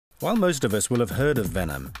While most of us will have heard of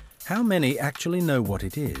venom, how many actually know what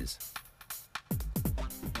it is?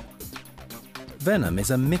 Venom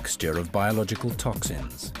is a mixture of biological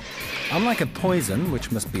toxins. Unlike a poison,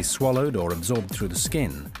 which must be swallowed or absorbed through the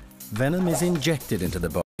skin, venom is injected into the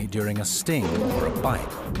body during a sting or a bite.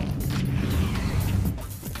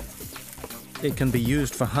 It can be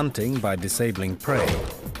used for hunting by disabling prey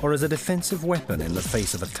or as a defensive weapon in the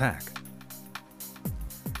face of attack.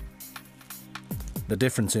 The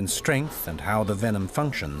difference in strength and how the venom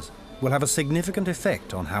functions will have a significant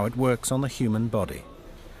effect on how it works on the human body.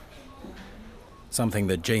 Something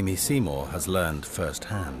that Jamie Seymour has learned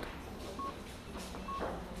firsthand.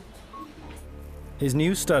 His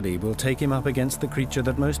new study will take him up against the creature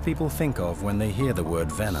that most people think of when they hear the word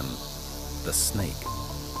venom, the snake.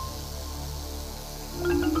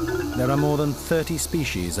 There are more than 30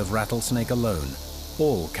 species of rattlesnake alone,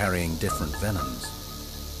 all carrying different venoms.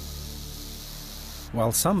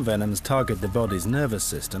 While some venoms target the body's nervous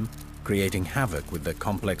system, creating havoc with the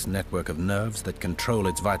complex network of nerves that control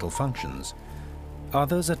its vital functions,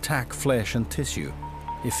 others attack flesh and tissue,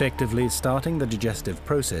 effectively starting the digestive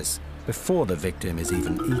process before the victim is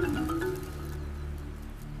even eaten.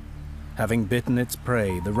 Having bitten its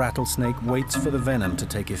prey, the rattlesnake waits for the venom to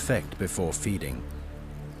take effect before feeding.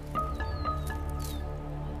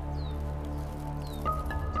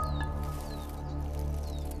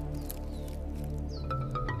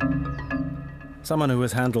 Someone who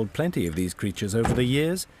has handled plenty of these creatures over the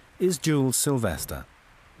years is Jules Sylvester.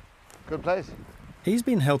 Good place. He's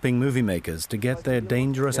been helping movie makers to get their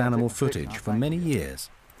dangerous animal footage for many years.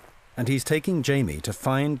 And he's taking Jamie to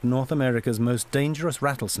find North America's most dangerous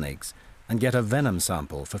rattlesnakes and get a venom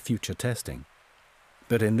sample for future testing.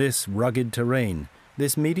 But in this rugged terrain,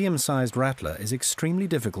 this medium-sized rattler is extremely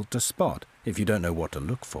difficult to spot if you don't know what to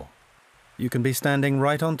look for. You can be standing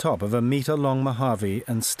right on top of a meter-long Mojave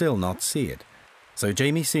and still not see it. So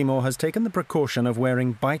Jamie Seymour has taken the precaution of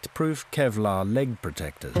wearing bite-proof Kevlar leg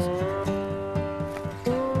protectors.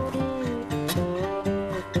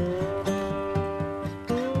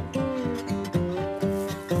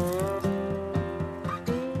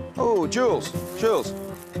 Jules.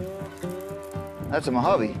 That's a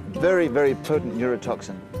Mojave. Very, very potent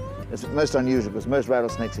neurotoxin. It's most unusual because most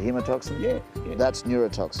rattlesnakes are hemotoxin. Yeah. That's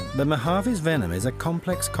neurotoxin. The Mojave's venom is a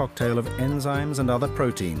complex cocktail of enzymes and other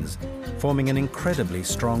proteins, forming an incredibly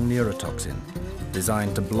strong neurotoxin,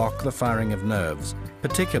 designed to block the firing of nerves,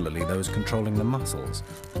 particularly those controlling the muscles.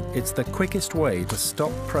 It's the quickest way to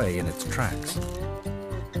stop prey in its tracks.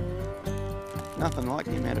 Nothing like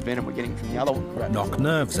the amount of venom we're getting from the other one. Knock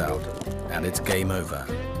nerves out, and it's game over.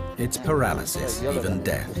 It's paralysis, even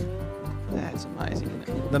death. That's amazing, isn't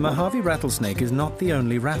it? The Mojave rattlesnake is not the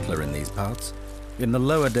only rattler in these parts. In the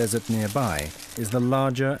lower desert nearby is the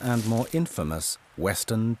larger and more infamous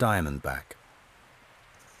western diamondback.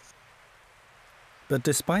 But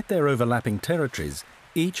despite their overlapping territories,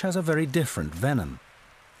 each has a very different venom.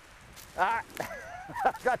 Ah!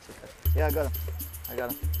 Gotcha. Yeah, I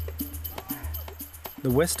got him. The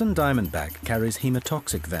western diamondback carries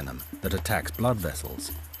hemotoxic venom that attacks blood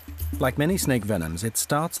vessels. Like many snake venoms, it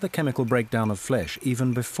starts the chemical breakdown of flesh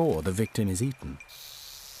even before the victim is eaten.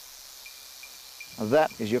 Now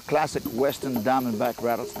that is your classic western diamondback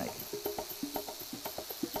rattlesnake.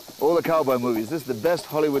 All the cowboy movies, this is the best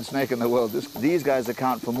Hollywood snake in the world. These guys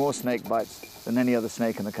account for more snake bites than any other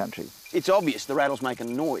snake in the country. It's obvious the rattle's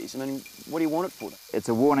making noise. I mean, what do you want it for? It's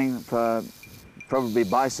a warning for probably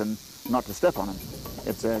bison not to step on him.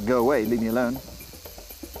 It's a go away, leave me alone.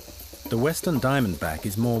 The western diamondback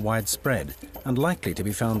is more widespread and likely to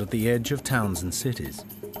be found at the edge of towns and cities.